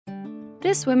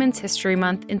This Women's History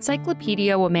Month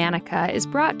Encyclopedia Womannica is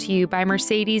brought to you by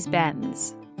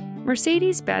Mercedes-Benz.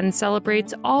 Mercedes-Benz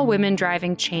celebrates all women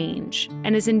driving change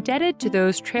and is indebted to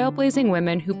those trailblazing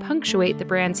women who punctuate the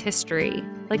brand's history,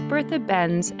 like Bertha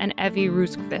Benz and Evie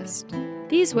Roosquist.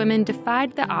 These women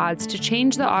defied the odds to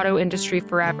change the auto industry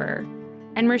forever,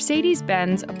 and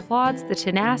Mercedes-Benz applauds the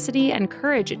tenacity and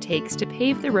courage it takes to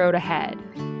pave the road ahead.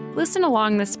 Listen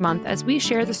along this month as we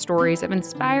share the stories of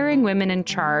inspiring women in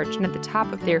charge and at the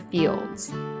top of their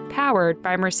fields. Powered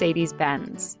by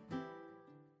Mercedes-Benz.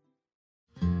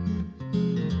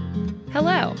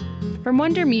 Hello. From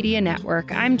Wonder Media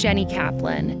Network, I'm Jenny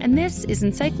Kaplan, and this is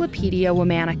Encyclopedia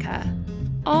Womannica.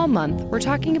 All month, we're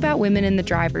talking about women in the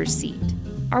driver's seat.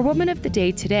 Our woman of the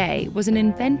day today was an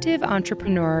inventive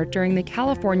entrepreneur during the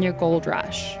California Gold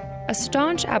Rush. A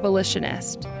staunch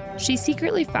abolitionist, she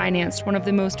secretly financed one of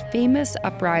the most famous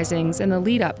uprisings in the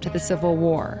lead-up to the Civil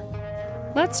War.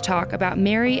 Let's talk about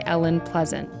Mary Ellen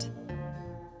Pleasant.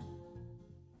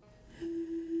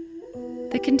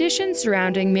 The conditions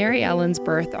surrounding Mary Ellen's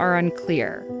birth are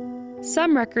unclear.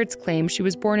 Some records claim she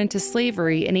was born into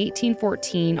slavery in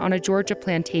 1814 on a Georgia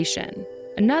plantation.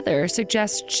 Another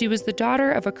suggests she was the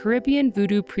daughter of a Caribbean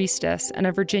voodoo priestess and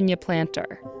a Virginia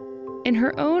planter. In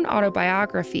her own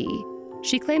autobiography,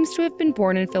 she claims to have been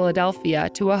born in Philadelphia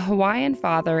to a Hawaiian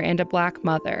father and a black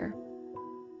mother.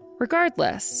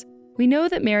 Regardless, we know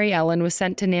that Mary Ellen was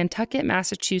sent to Nantucket,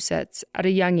 Massachusetts at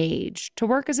a young age to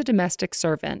work as a domestic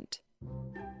servant.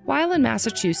 While in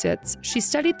Massachusetts, she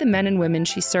studied the men and women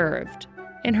she served.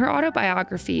 In her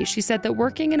autobiography, she said that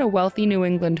working in a wealthy New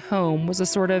England home was a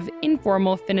sort of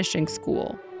informal finishing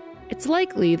school. It's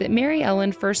likely that Mary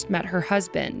Ellen first met her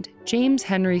husband, James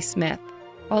Henry Smith,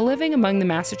 while living among the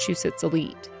Massachusetts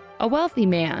elite. A wealthy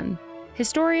man,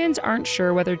 historians aren't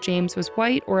sure whether James was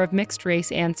white or of mixed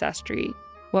race ancestry.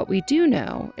 What we do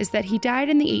know is that he died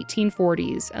in the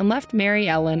 1840s and left Mary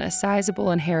Ellen a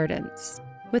sizable inheritance.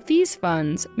 With these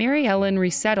funds, Mary Ellen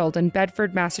resettled in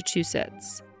Bedford,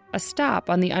 Massachusetts, a stop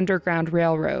on the Underground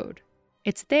Railroad.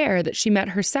 It's there that she met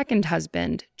her second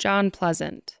husband, John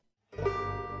Pleasant.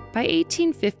 By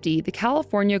 1850, the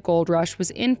California Gold Rush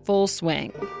was in full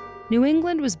swing. New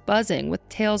England was buzzing with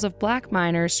tales of black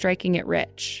miners striking it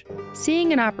rich.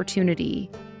 Seeing an opportunity,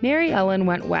 Mary Ellen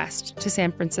went west to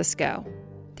San Francisco.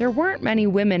 There weren't many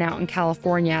women out in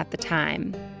California at the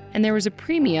time, and there was a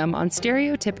premium on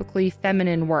stereotypically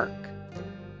feminine work.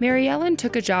 Mary Ellen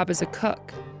took a job as a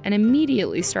cook and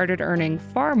immediately started earning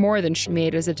far more than she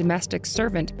made as a domestic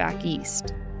servant back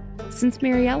east. Since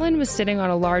Mary Ellen was sitting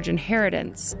on a large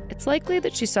inheritance, it's likely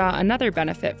that she saw another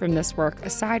benefit from this work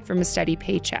aside from a steady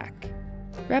paycheck.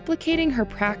 Replicating her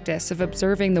practice of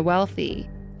observing the wealthy,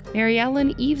 Mary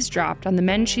Ellen eavesdropped on the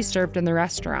men she served in the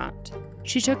restaurant.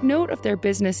 She took note of their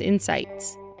business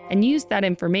insights and used that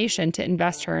information to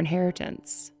invest her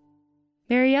inheritance.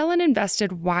 Mary Ellen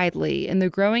invested widely in the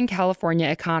growing California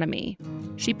economy.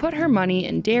 She put her money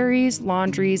in dairies,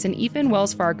 laundries, and even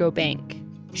Wells Fargo Bank.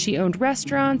 She owned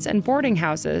restaurants and boarding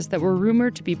houses that were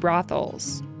rumored to be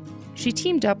brothels. She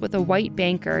teamed up with a white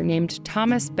banker named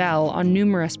Thomas Bell on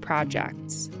numerous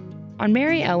projects. On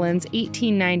Mary Ellen's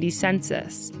 1890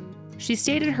 census, she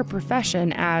stated her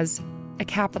profession as a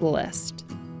capitalist.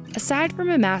 Aside from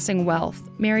amassing wealth,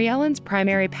 Mary Ellen's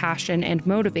primary passion and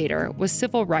motivator was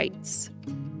civil rights.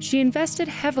 She invested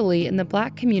heavily in the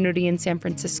Black community in San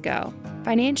Francisco,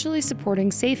 financially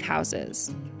supporting safe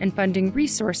houses and funding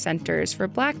resource centers for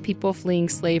Black people fleeing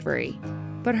slavery.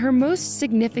 But her most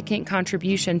significant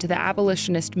contribution to the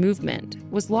abolitionist movement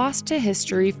was lost to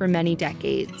history for many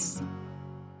decades.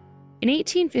 In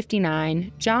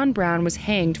 1859, John Brown was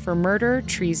hanged for murder,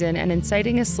 treason, and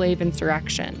inciting a slave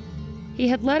insurrection. He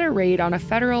had led a raid on a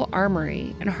federal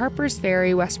armory in Harpers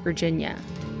Ferry, West Virginia.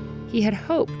 He had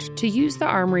hoped to use the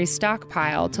armory's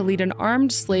stockpile to lead an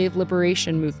armed slave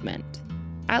liberation movement.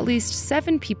 At least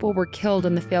 7 people were killed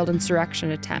in the failed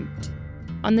insurrection attempt.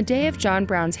 On the day of John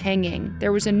Brown's hanging,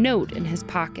 there was a note in his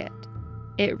pocket.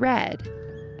 It read,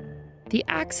 "The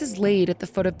axe is laid at the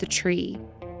foot of the tree.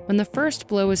 When the first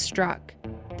blow is struck,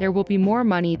 there will be more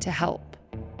money to help."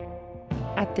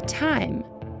 At the time,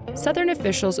 Southern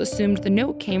officials assumed the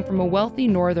note came from a wealthy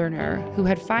Northerner who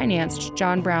had financed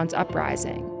John Brown's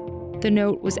uprising. The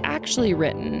note was actually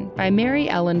written by Mary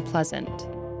Ellen Pleasant.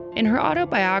 In her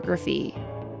autobiography,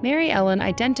 Mary Ellen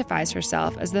identifies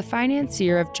herself as the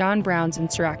financier of John Brown's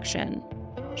insurrection.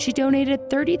 She donated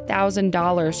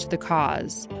 $30,000 to the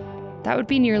cause. That would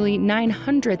be nearly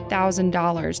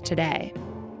 $900,000 today.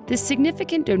 This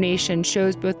significant donation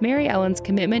shows both Mary Ellen's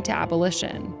commitment to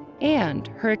abolition and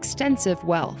her extensive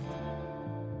wealth.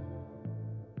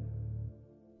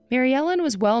 Mary Ellen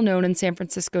was well known in San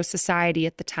Francisco society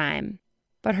at the time,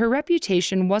 but her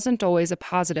reputation wasn't always a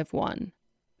positive one.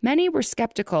 Many were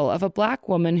skeptical of a Black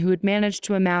woman who had managed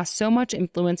to amass so much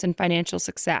influence and financial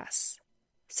success.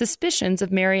 Suspicions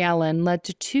of Mary Ellen led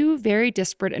to two very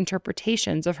disparate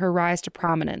interpretations of her rise to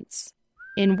prominence.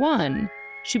 In one,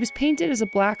 she was painted as a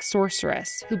Black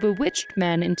sorceress who bewitched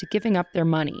men into giving up their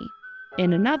money.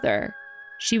 In another,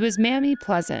 she was Mammy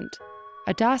Pleasant,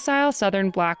 a docile Southern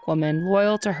Black woman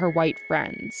loyal to her white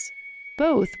friends.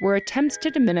 Both were attempts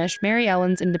to diminish Mary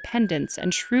Ellen's independence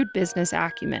and shrewd business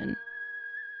acumen.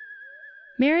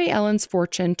 Mary Ellen's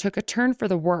fortune took a turn for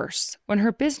the worse when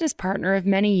her business partner of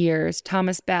many years,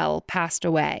 Thomas Bell, passed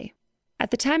away. At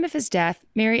the time of his death,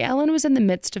 Mary Ellen was in the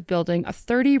midst of building a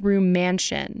 30-room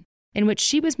mansion in which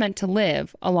she was meant to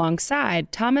live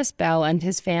alongside Thomas Bell and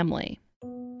his family.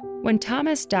 When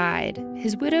Thomas died,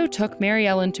 his widow took Mary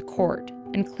Ellen to court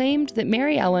and claimed that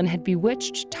Mary Ellen had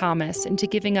bewitched Thomas into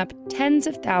giving up tens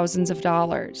of thousands of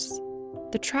dollars.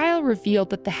 The trial revealed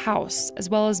that the house, as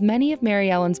well as many of Mary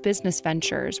Ellen's business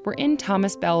ventures, were in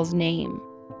Thomas Bell's name.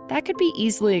 That could be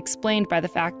easily explained by the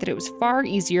fact that it was far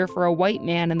easier for a white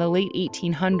man in the late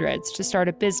 1800s to start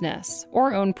a business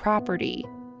or own property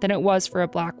than it was for a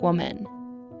Black woman.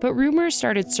 But rumors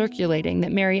started circulating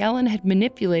that Mary Ellen had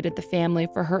manipulated the family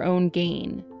for her own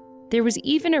gain. There was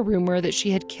even a rumor that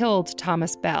she had killed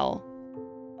Thomas Bell.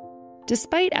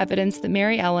 Despite evidence that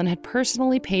Mary Ellen had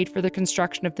personally paid for the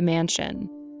construction of the mansion,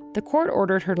 the court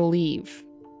ordered her to leave.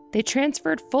 They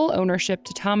transferred full ownership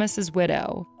to Thomas's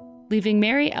widow, leaving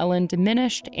Mary Ellen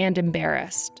diminished and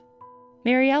embarrassed.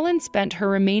 Mary Ellen spent her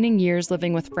remaining years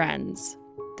living with friends.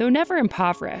 Though never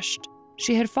impoverished,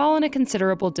 she had fallen a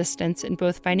considerable distance in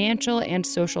both financial and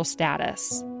social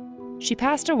status. She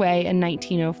passed away in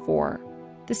 1904.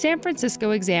 The San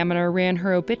Francisco Examiner ran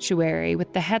her obituary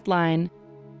with the headline,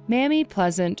 "Mammy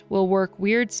Pleasant will work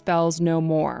weird spells no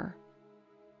more."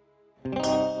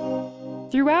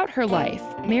 Throughout her life,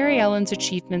 Mary Ellen's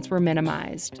achievements were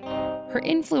minimized. Her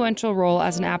influential role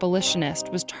as an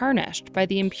abolitionist was tarnished by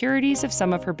the impurities of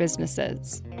some of her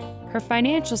businesses. Her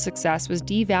financial success was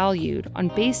devalued on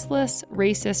baseless,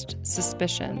 racist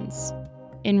suspicions.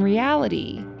 In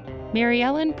reality, Mary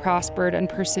Ellen prospered and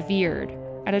persevered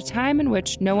at a time in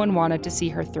which no one wanted to see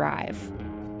her thrive.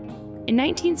 In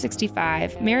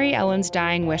 1965, Mary Ellen's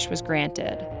dying wish was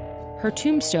granted. Her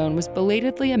tombstone was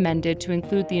belatedly amended to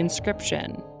include the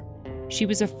inscription, "She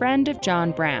was a friend of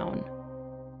John Brown."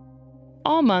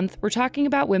 All month, we're talking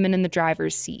about women in the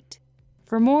driver's seat.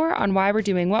 For more on why we're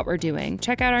doing what we're doing,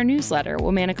 check out our newsletter,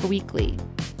 Womanica Weekly.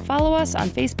 Follow us on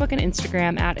Facebook and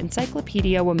Instagram at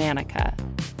Encyclopedia Womanica.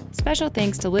 Special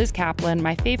thanks to Liz Kaplan,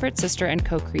 my favorite sister and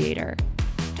co-creator.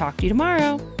 Talk to you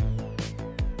tomorrow.